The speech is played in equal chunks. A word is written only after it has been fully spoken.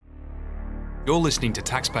You're listening to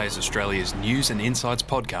Taxpayers Australia's News and Insights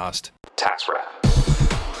podcast, Tax Wrap.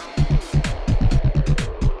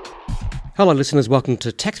 Hello listeners, welcome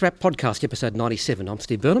to Tax Wrap Podcast episode 97. I'm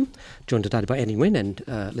Steve Burnham, joined today by Andy Nguyen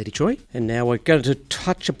and Letty Choi. And now we're going to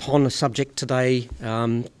touch upon a subject today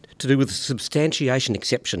to do with the substantiation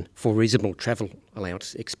exception for reasonable travel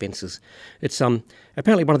allowance expenses. It's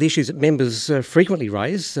apparently one of the issues that members frequently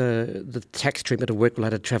raise, the tax treatment of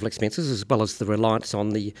work-related travel expenses, as well as the reliance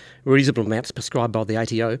on the reasonable amounts prescribed by the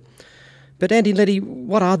ATO. But Andy and Letty,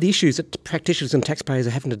 what are the issues that practitioners and taxpayers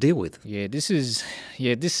are having to deal with? This is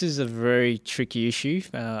a very tricky issue,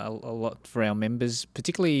 a lot for our members,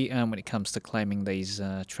 particularly when it comes to claiming these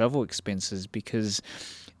travel expenses, because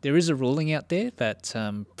there is a ruling out there that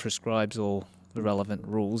prescribes all the relevant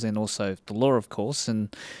rules and also the law, of course,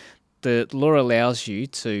 and the law allows you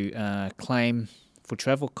to claim for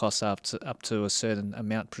travel costs up to a certain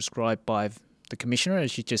amount prescribed by the Commissioner,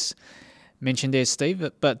 as you just mentioned there, Steve,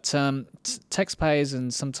 but taxpayers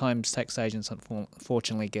and sometimes tax agents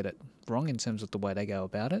unfortunately get it wrong in terms of the way they go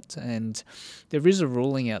about it, and there is a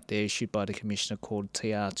ruling out there issued by the Commissioner called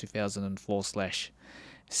TR 2004/6,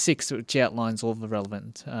 which outlines all the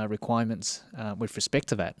relevant requirements with respect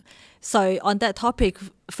to that. So on that topic,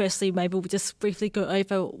 firstly, maybe we'll just briefly go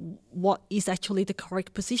over what is actually the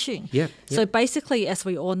correct position. So basically, as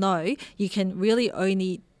we all know, you can really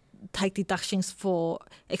only take deductions for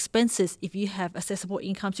expenses if you have accessible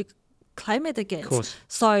income to claim it against. Of course.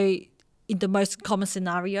 So in the most common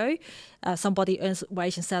scenario, somebody earns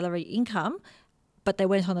wage and salary income, but they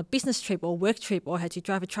went on a business trip or work trip or had to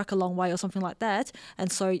drive a truck a long way or something like that,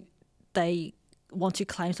 and so they want to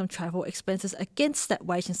claim some travel expenses against that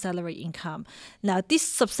wage and salary income. Now, this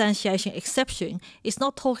substantiation exception is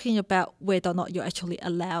not talking about whether or not you're actually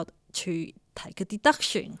allowed to take a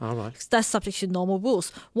deduction. All right. That's subject to normal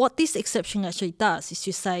rules. What this exception actually does is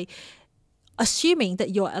to say, assuming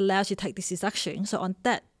that you're allowed to take this deduction, so on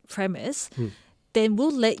that premise, then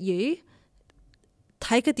we'll let you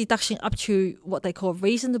take a deduction up to what they call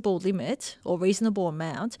reasonable limit or reasonable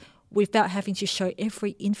amount without having to show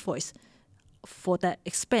every invoice for that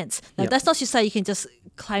expense. Now, that's not to say you can just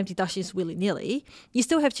claim deductions willy-nilly. You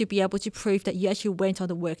still have to be able to prove that you actually went on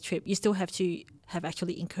the work trip. You still have to have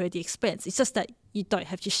actually incurred the expense. It's just that you don't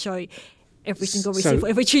have to show every single receipt for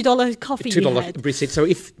every $2 coffee you had. $2 receipt. So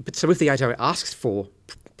if the ATO asks for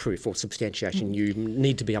proof or substantiation, you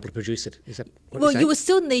need to be able to produce it. Is that what you're saying? You will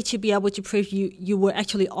still need to be able to prove you were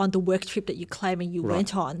actually on the work trip that you're claiming you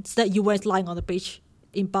went on, so that you weren't lying on the beach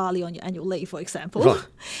in Bali on your annual leave, for example. Right.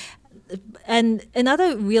 And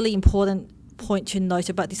another really important point to note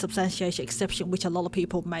about the substantiation exception, which a lot of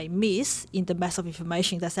people may miss in the mass of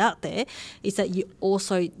information that's out there, is that you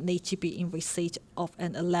also need to be in receipt of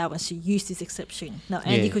an allowance to use this exception. Now,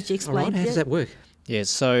 Andy, could you explain? All right. How does that work? Yeah,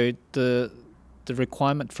 so the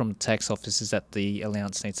requirement from the tax office is that the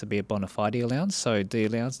allowance needs to be a bona fide allowance, so the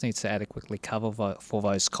allowance needs to adequately cover for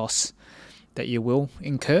those costs that you will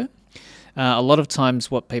incur. A lot of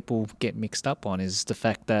times what people get mixed up on is the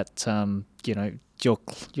fact that,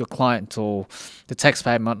 your client or the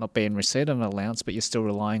taxpayer might not be in receipt of an allowance, but you're still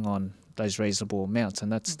relying on those reasonable amounts,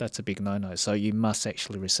 and that's a big no-no. So you must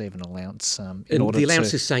actually receive an allowance in order to... The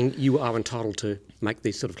allowance is saying you are entitled to make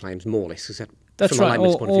these sort of claims, more or less. Is that... That's right,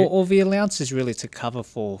 or the allowance is really to cover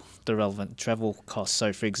for the relevant travel costs.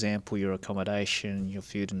 So, for example, your accommodation, your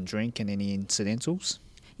food and drink, and any incidentals.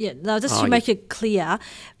 Yeah, now just to make it clear,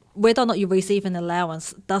 whether or not you receive an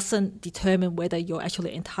allowance doesn't determine whether you're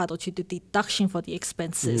actually entitled to the deduction for the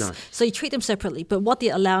expenses. No. So you treat them separately. But what the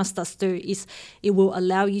allowance does do is it will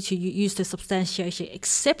allow you to use the substantiation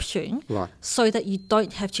exception so that you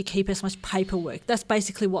don't have to keep as much paperwork. That's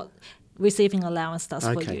basically what receiving allowance does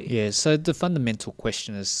for you. Yeah, so the fundamental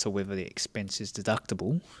question as to whether the expense is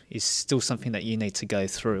deductible is still something that you need to go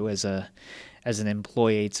through as an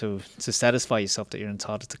employee to satisfy yourself that you're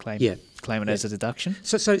entitled to claim it as a deduction.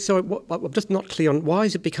 So what, I'm just not clear on why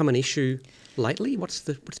has it become an issue lately? What's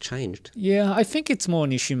changed? Yeah, I think it's more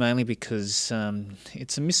an issue mainly because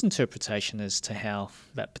it's a misinterpretation as to how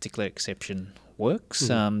that particular exception works.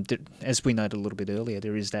 As we noted a little bit earlier,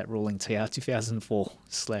 there is that ruling TR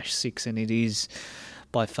 2004/6, and it is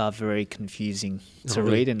by far very confusing to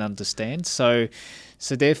read and understand. So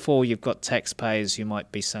therefore, you've got taxpayers who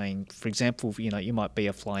might be saying, for example, you might be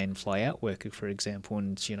a fly-in, fly-out worker, for example,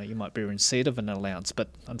 and you might be in receipt of an allowance, but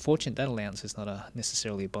unfortunately, that allowance is not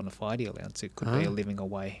necessarily a bona fide allowance. It could be a living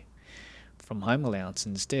away from home allowance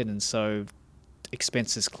instead, and so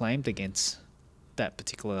expenses claimed against that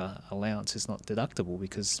particular allowance is not deductible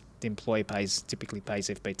because the employee typically pays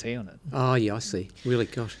FBT on it. Oh, yeah, I see. Really,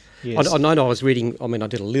 gosh. Yes. I know I was reading, I mean, I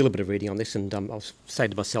did a little bit of reading on this, and I was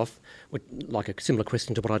saying to myself, like a similar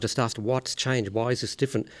question to what I just asked, what's changed? Why is this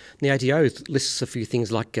different? And the ATO lists a few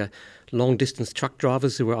things like long-distance truck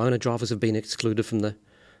drivers who are owner drivers have been excluded from the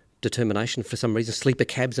determination for some reason. Sleeper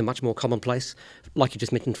cabs are much more commonplace. Like you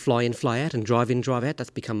just mentioned, fly in, fly out, and drive in, drive out.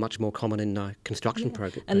 That's become much more common in construction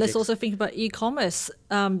projects. And let's also think about e-commerce.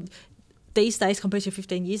 These days, compared to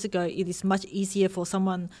 15 years ago, it is much easier for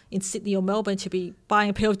someone in Sydney or Melbourne to be buying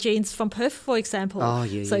a pair of jeans from Perth, for example. Oh,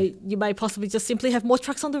 yeah, so you may possibly just simply have more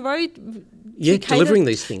trucks on the road. Delivering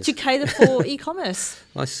these things. To cater for e-commerce.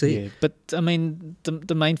 I see. Yeah, but I mean,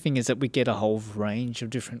 the main thing is that we get a whole range of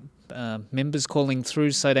different members calling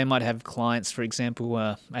through. So they might have clients, for example,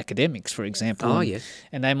 academics, for example. Oh, yes.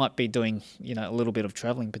 And they might be doing, a little bit of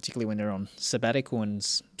travelling, particularly when they're on sabbatical. And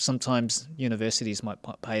sometimes universities might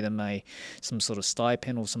pay them some sort of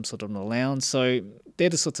stipend or some sort of an allowance. So they're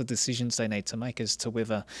the sorts of decisions they need to make as to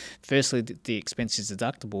whether, firstly, the expense is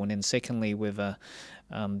deductible, and then secondly, whether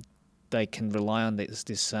they can rely on this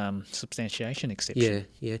substantiation exception.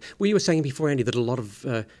 Yeah. Well, you were saying before, Andy, that a lot of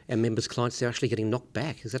our members' clients, they're actually getting knocked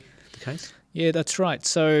back. Is that the case? Yeah, that's right.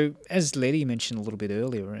 So as Letty mentioned a little bit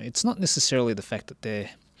earlier, it's not necessarily the fact that they're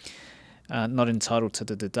not entitled to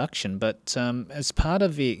the deduction, but as part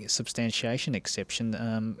of the substantiation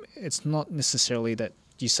exception, it's not necessarily that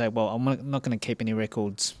you say, well, I'm not going to keep any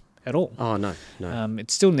records at all. Oh, no.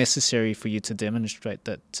 It's still necessary for you to demonstrate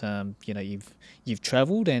that you've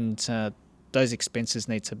travelled, and those expenses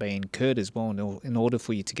need to be incurred as well in order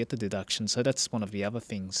for you to get the deduction. So that's one of the other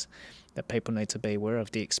things that people need to be aware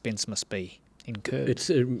of. The expense must be incurred.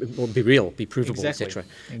 It will be real, be provable, Exactly. etc.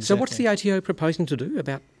 Exactly. So what's the ATO proposing to do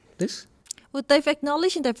about this? Well, they've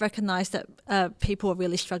acknowledged and they've recognised that people are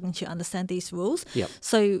really struggling to understand these rules. Yep.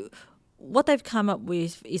 So what they've come up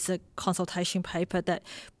with is a consultation paper that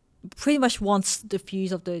pretty much wants the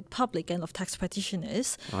views of the public and of tax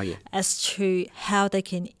practitioners as to how they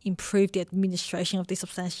can improve the administration of the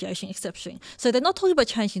substantiation exception. So they're not talking about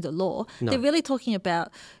changing the law. No. They're really talking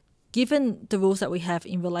about, given the rules that we have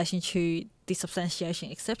in relation to the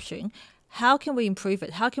substantiation exception, how can we improve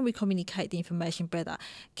it? How can we communicate the information better?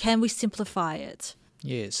 Can we simplify it?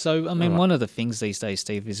 Yeah, so I mean, one of the things these days,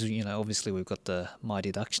 Steve, is obviously we've got the My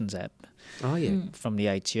Deductions app. Oh yeah. From the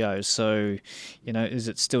ATO. So, is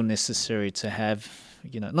it still necessary to have,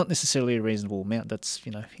 not necessarily a reasonable amount that's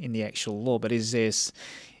in the actual law, but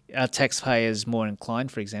are taxpayers more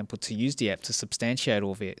inclined, for example, to use the app to substantiate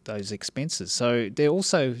all those expenses? So they're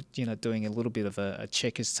also doing a little bit of a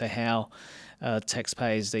check as to how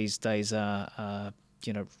taxpayers these days are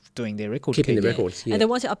doing their record keeping keeping. the records. Yeah. And they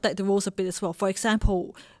want to update the rules a bit as well. For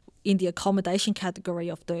example, in the accommodation category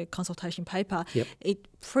of the consultation paper, it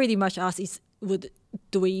pretty much asks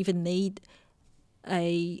do we even need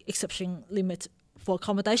a exception limit for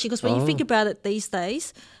accommodation? Because when you think about it these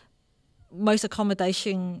days, most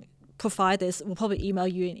accommodation providers will probably email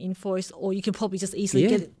you an invoice, or you can probably just easily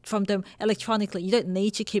get it from them electronically. You don't need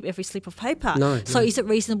to keep every slip of paper. So is it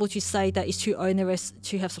reasonable to say that it's too onerous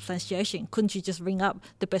to have substantiation? Couldn't you just ring up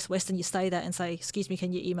the Best Western you stay there and say, excuse me,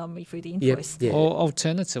 can you email me through the invoice? Yeah. Or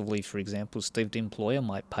alternatively, for example, Steve, the employer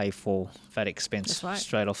might pay for that expense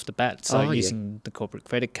straight off the bat. So using the corporate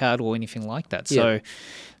credit card or anything like that.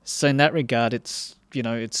 So in that regard, it's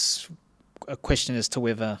a question as to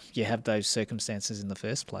whether you have those circumstances in the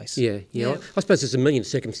first place. Yeah. I suppose there's a million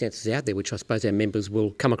circumstances out there which I suppose our members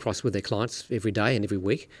will come across with their clients every day and every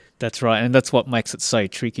week. That's right, and that's what makes it so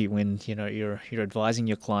tricky when you're advising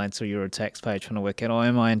your clients or you're a taxpayer trying to work out,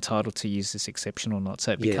 am I entitled to use this exception or not?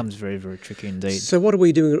 So it becomes very, very tricky indeed. So what are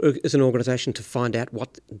we doing as an organisation to find out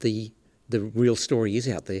what the real story is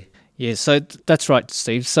out there? Yeah, so that's right,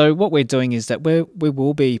 Steve. So what we're doing is that we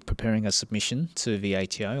will be preparing a submission to the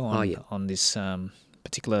ATO on this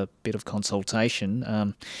particular bit of consultation.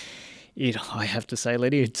 I have to say,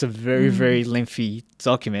 Letty, it's a very, very lengthy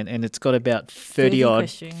document, and it's got about 30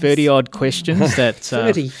 odd questions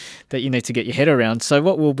that you need to get your head around. So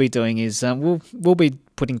what we'll be doing is we'll be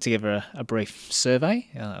putting together a brief survey.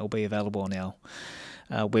 It'll be available on our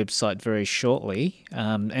website very shortly,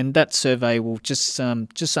 and that survey will just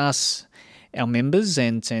ask our members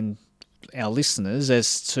and our listeners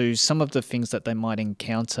as to some of the things that they might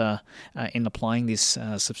encounter in applying this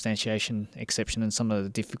substantiation exception and some of the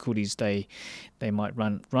difficulties they might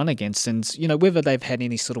run against, and whether they've had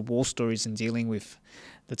any sort of war stories in dealing with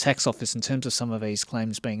the tax office in terms of some of these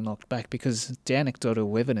claims being knocked back, because the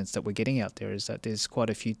anecdotal evidence that we're getting out there is that there's quite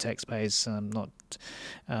a few taxpayers not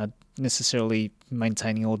necessarily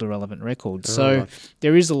maintaining all the relevant records. So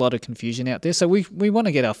there is a lot of confusion out there. So we want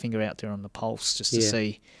to get our finger out there on the pulse just to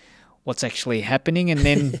see what's actually happening, and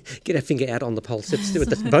then get our finger out on the pulse. Let's do it.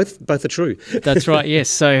 Both are true. That's right. Yes.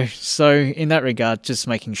 So in that regard, just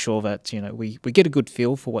making sure that we get a good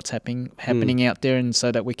feel for what's happening out there, and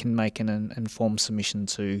so that we can make an informed submission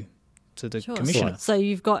to the Commissioner. So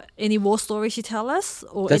you've got any war stories you tell us,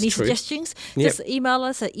 or That's any true. suggestions, just email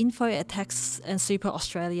us at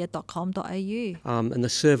info@taxandsuperaustralia.com.au. And the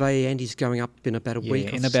survey, Andy's going up in about a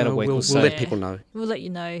week. In about a week or so. We'll let people know. We'll let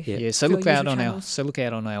you know. Yeah. So look out on our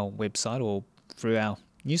website or through our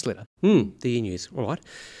newsletter. The e-news. All right.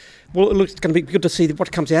 Well, look, it's going to be good to see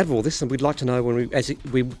what comes out of all this, and we'd like to know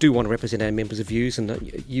we do want to represent our members' views,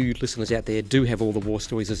 and you listeners out there do have all the war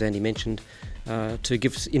stories, as Andy mentioned, to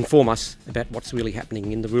inform us about what's really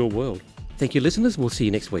happening in the real world. Thank you, listeners. We'll see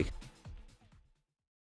you next week.